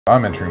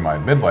I'm entering my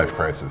midlife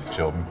crisis,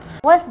 children.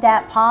 What's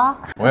that,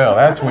 Pa? Well,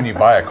 that's when you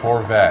buy a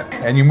Corvette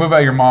and you move out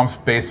of your mom's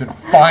basement,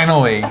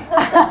 finally,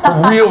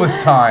 for real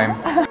this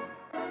time.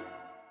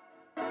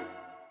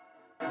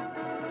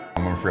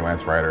 I'm a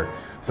freelance writer,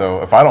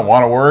 so if I don't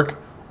want to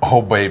work,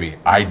 oh baby,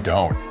 I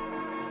don't.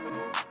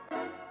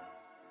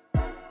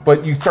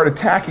 But you start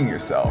attacking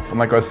yourself. And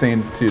like I was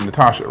saying to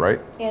Natasha,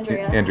 right?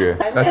 Andrea.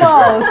 That's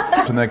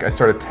close. And like I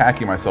started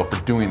attacking myself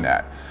for doing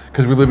that.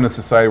 Because we live in a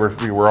society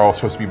where we're all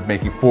supposed to be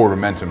making forward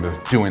momentum to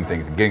doing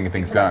things and getting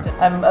things done.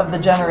 I'm of the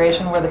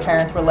generation where the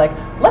parents were like,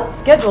 let's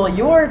schedule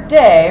your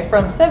day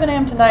from 7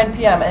 a.m. to 9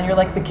 p.m. And you're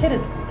like, the kid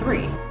is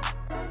 3.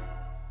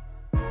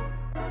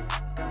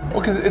 Well,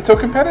 because it's so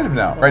competitive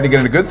now, right? To get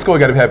into good school, you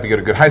got to get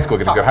a good high school.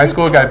 Get a good high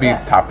school, you got to be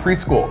top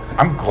preschool.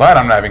 I'm glad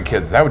I'm not having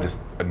kids. That would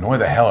just annoy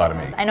the hell out of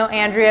me. I know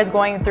Andrea is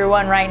going through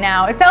one right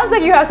now. It sounds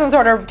like you have some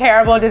sort of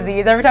terrible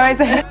disease every time I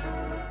say it.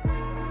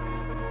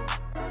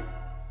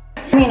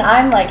 I mean,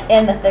 I'm like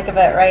in the thick of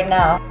it right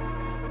now.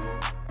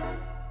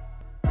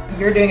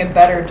 You're doing a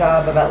better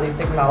job of at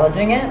least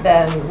acknowledging it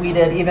than we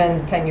did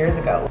even 10 years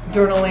ago.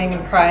 Journaling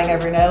and crying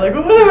every night, like,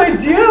 what am I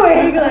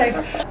doing?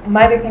 Like,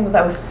 my big thing was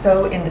I was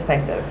so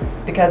indecisive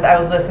because I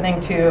was listening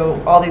to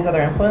all these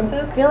other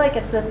influences. I feel like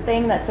it's this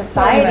thing that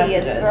society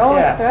is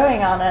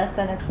throwing on us,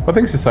 and it's. Well, I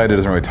think society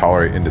doesn't really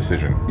tolerate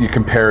indecision. It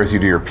compares you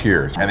to your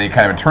peers, and then you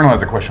kind of internalize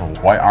the question,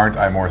 why aren't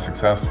I more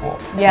successful?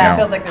 Yeah, it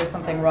feels like there's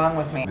something wrong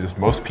with me. Just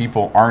most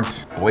people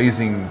aren't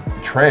blazing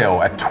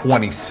trail at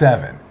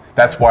 27.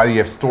 That's why you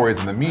have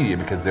stories in the media,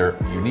 because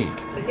they're unique.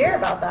 We hear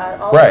about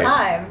that all the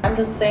time. I'm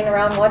just sitting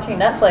around watching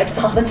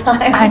Netflix all the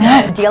time. I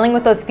know. Dealing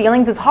with those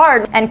feelings is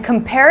hard, and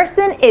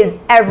comparison is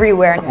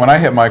everywhere. When I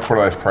hit my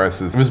quarter-life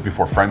crisis, it was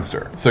before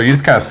Friendster. So you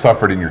just kind of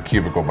suffered in your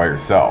cubicle by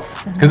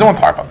yourself. Because no one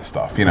talked about this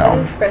stuff, you know. It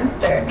was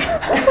Friendster.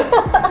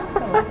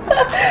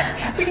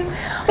 We can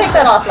take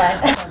that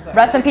offline.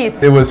 Rest in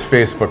peace. It was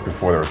Facebook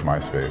before there was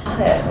MySpace.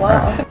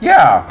 Wow.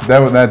 Yeah,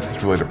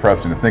 that's really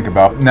depressing to think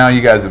about. Now you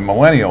guys are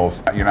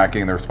millennials, you're not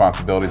getting the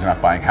responsibilities, you're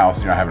not buying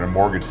houses, you're not having a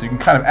mortgage, so you can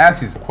kind of ask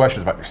these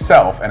questions about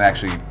yourself and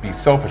actually be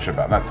selfish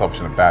about it. Not selfish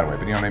in a bad way,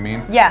 but you know what I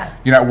mean? Yeah.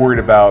 You're not worried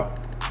about,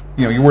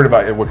 you're worried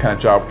about what kind of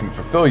job can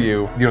fulfill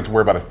you. You don't have to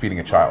worry about it feeding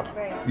a child.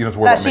 Right. You don't have to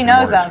worry about she making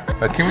a knows mortgage. of.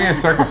 But can we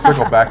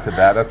circle back to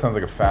that? That sounds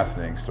like a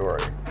fascinating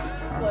story.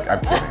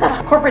 I'm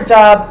kidding. Corporate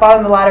job,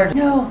 bottom of the ladder.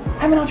 No,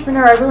 I'm an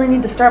entrepreneur. I really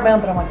need to start my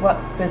own, but I'm like,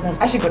 what business?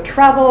 I should go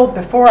travel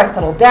before I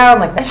settle down.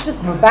 Like, I should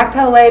just move back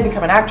to LA,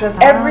 become an actress.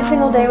 Every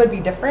single day would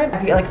be different.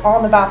 I'd be like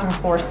on the bathroom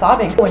floor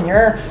sobbing. When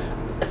you're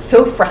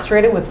so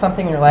frustrated with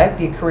something in your life,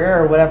 be a career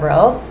or whatever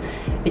else,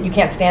 that you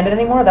can't stand it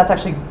anymore, that's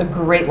actually a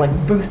great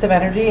boost of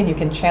energy, and you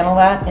can channel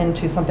that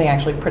into something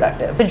actually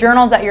productive. The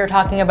journals that you're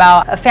talking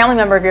about, a family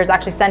member of yours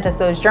actually sent us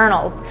those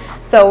journals.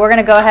 So we're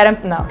gonna go ahead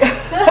and, no.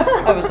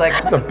 I was like,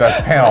 That's the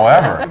best panel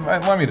ever.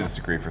 Let me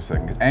disagree for a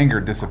second.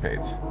 Anger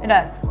dissipates. It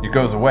does. It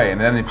goes away,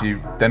 and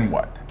then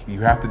what?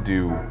 You have to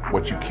do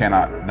what you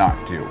cannot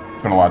not do.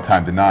 Spend a lot of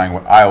time denying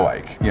what I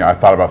like. I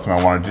thought about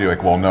something I wanted to do,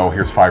 like, well, no,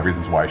 here's 5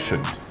 reasons why I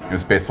shouldn't. It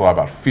was based a lot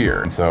about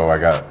fear, and so I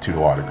got 2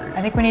 law degrees.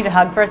 I think we need to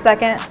hug for a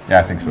second. Yeah,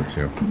 I think so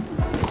too.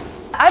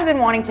 I've been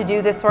wanting to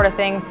do this sort of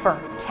thing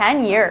for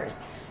 10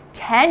 years.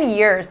 10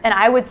 years, and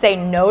I would say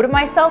no to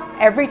myself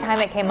every time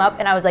it came up,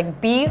 and I was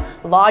like, be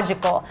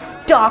logical.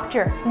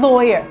 Doctor,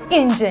 lawyer,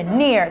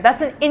 engineer.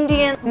 That's an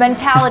Indian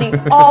mentality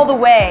all the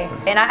way.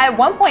 And at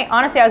one point,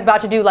 honestly, I was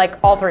about to do like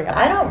all 3 of them.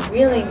 I don't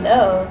really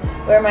know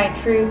where my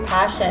true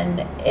passion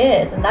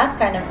is, and that's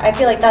I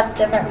feel like that's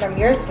different from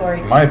your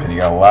story. In my opinion, you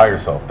gotta allow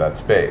yourself that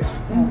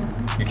space.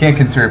 You can't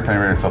consider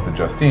comparing yourself to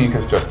Justine,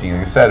 because Justine,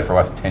 like I said, for the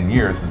last 10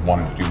 years has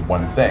wanted to do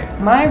one thing.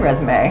 my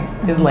resume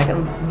is like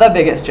the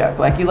biggest joke.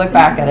 Like, you look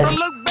back at it,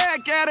 Look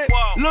back at it.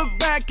 Look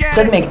back at it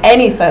doesn't make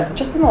any sense.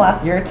 Just in the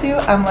last year or 2,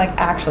 I'm like,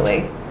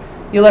 actually,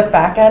 you look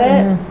back at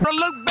it,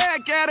 Look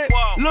back at it.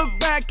 Look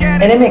back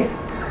at and it makes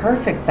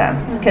perfect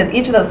sense, because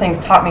each of those things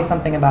taught me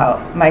something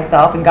about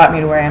myself and got me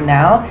to where I am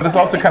now. But it's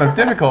also kind of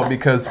difficult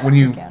because when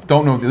you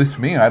don't know, at least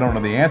for me, I don't know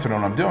the answer to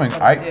what I'm doing,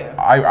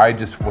 I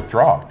just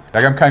withdraw.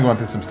 Like, I'm kind of going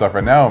through some stuff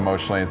right now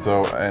emotionally,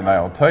 and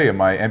I'll tell you,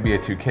 my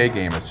NBA 2K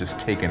game has just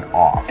taken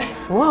off.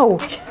 Whoa,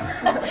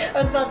 I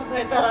was about to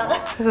point that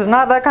out. this is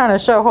not that kind of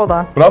show, hold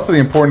on. But also the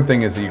important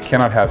thing is that you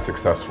cannot have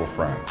successful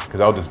friends, because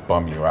I'll just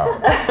bum you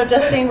out.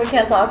 Justine, we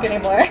can't talk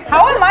anymore.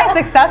 How am I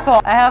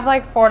successful? I have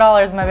like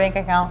 $4 in my bank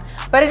account,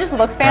 but it just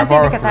looks fancy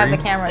borrow because I have the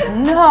 3? cameras.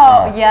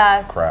 No,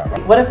 yes. Crap.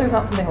 What if there's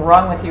not something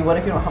wrong with you? What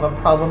if you don't have a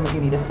problem that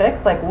you need to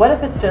fix? Like, what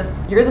if it's just,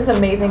 you're this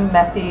amazing,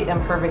 messy,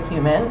 imperfect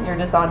human, you're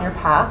just on your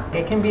path.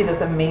 It can be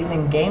this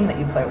amazing game that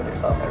you play with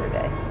yourself every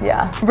day.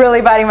 Yeah,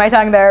 really biting my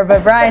tongue there,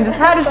 but Brian just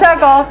had to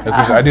chuckle.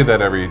 Especially, I do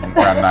that around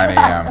 9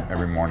 a.m.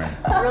 every morning.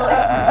 Really?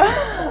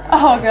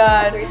 Oh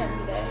God. 3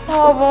 times a day.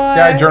 Oh boy.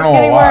 Yeah, I journal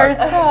a lot.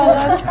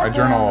 Oh, I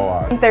journal a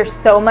lot. There's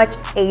so much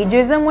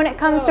ageism when it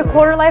comes to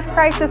quarter life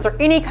crisis or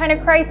any kind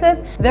of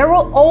crisis. There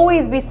will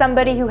always be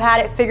somebody who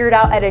had it figured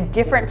out at a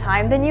different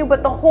time than you,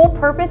 but the whole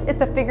purpose is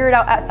to figure it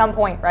out at some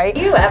point, right?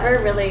 Do you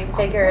ever really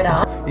figure it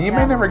out? You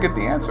may never get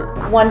the answer.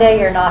 One day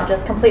you're not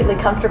just completely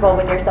comfortable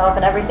with yourself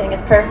and everything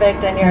is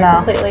perfect and you're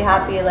completely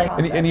happy. Like,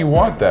 And you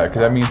want that,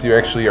 because that means you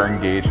actually are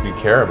engaged and you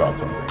care about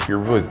something. If you're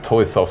really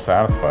totally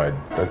self-satisfied,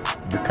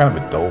 you're kind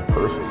of a dull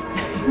person.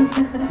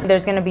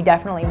 There's gonna be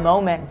definitely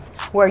moments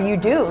where you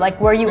do, like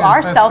where you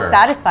are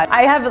self-satisfied.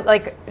 I have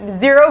like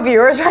 0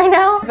 viewers right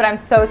now, but I'm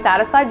so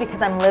satisfied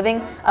because I'm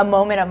living a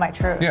moment of my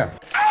truth. Yeah.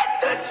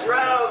 The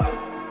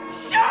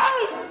truth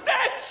shall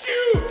set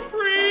you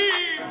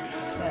free.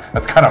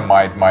 That's kind of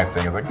my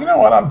thing. It's like, you know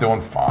what, I'm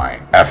doing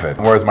fine. F it.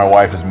 Whereas my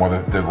wife is more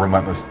the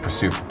relentless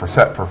pursuit for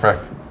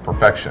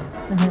perfection.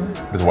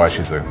 This is why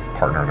she's a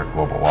partner at a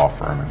global law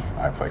firm and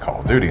I play Call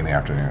of Duty in the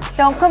afternoon.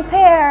 Don't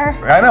compare.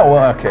 I know,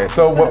 well, okay.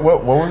 So what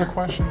was the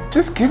question?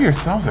 Just give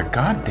yourselves a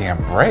goddamn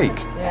break.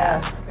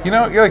 Yeah. You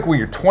know, you're like, well,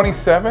 you're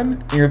 27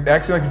 and you're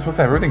acting like you're supposed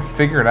to have everything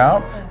figured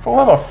out. For the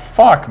love of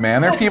fuck,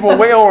 man. There are people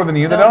way older than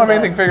you that don't have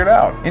anything figured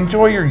out.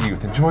 Enjoy your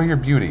youth, enjoy your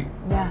beauty.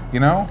 Yeah. You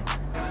know?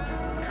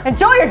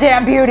 Enjoy your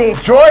damn beauty.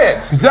 Enjoy it!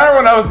 Because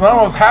none of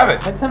us have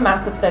it. Like some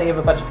massive study of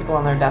a bunch of people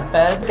on their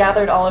deathbed,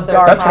 gathered all of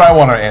their That's when I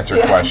want to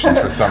answer questions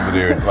for some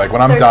dude. Like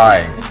when I'm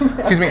dying.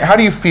 Excuse me, how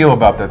do you feel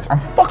about this? I'm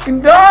fucking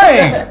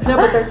dying! No,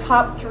 but their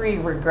top 3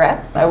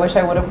 regrets. I wish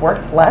I would have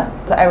worked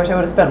less. I wish I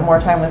would have spent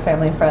more time with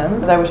family and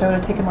friends. I wish I would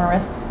have taken more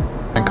risks.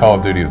 And Call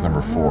of Duty is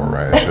number 4,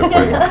 right? I should have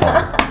played more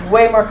fun.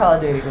 Way more Call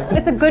of Duty.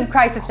 It's a good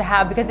crisis to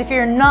have because if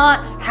you're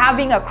not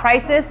having a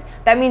crisis,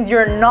 that means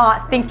you're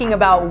not thinking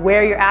about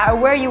where you're at or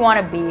where you want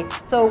to be.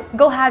 So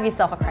go have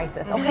yourself a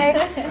crisis, okay?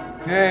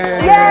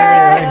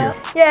 Yay!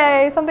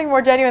 Yay! Something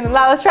more genuine than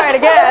that. Let's try it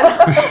again.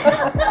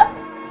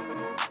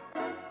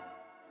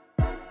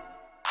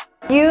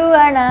 You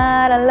are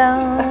not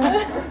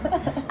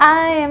alone.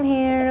 I am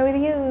here with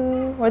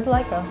you. Where'd the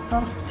light go?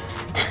 Oh.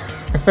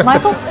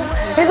 Michael?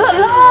 He's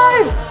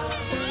alive!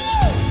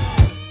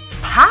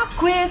 Pop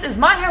quiz. Is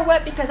my hair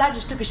wet because I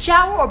just took a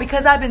shower or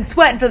because I've been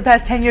sweating for the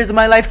past 10 years of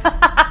my life?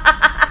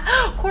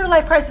 Quarter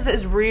life crisis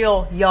is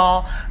real,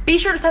 y'all. Be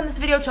sure to send this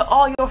video to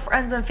all your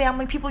friends and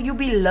family, people you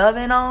be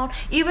loving on.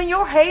 Even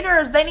your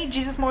haters, they need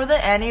Jesus more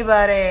than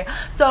anybody.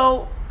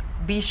 So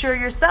be sure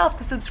yourself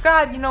to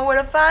subscribe. You know where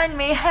to find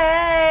me.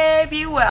 Hey, be well.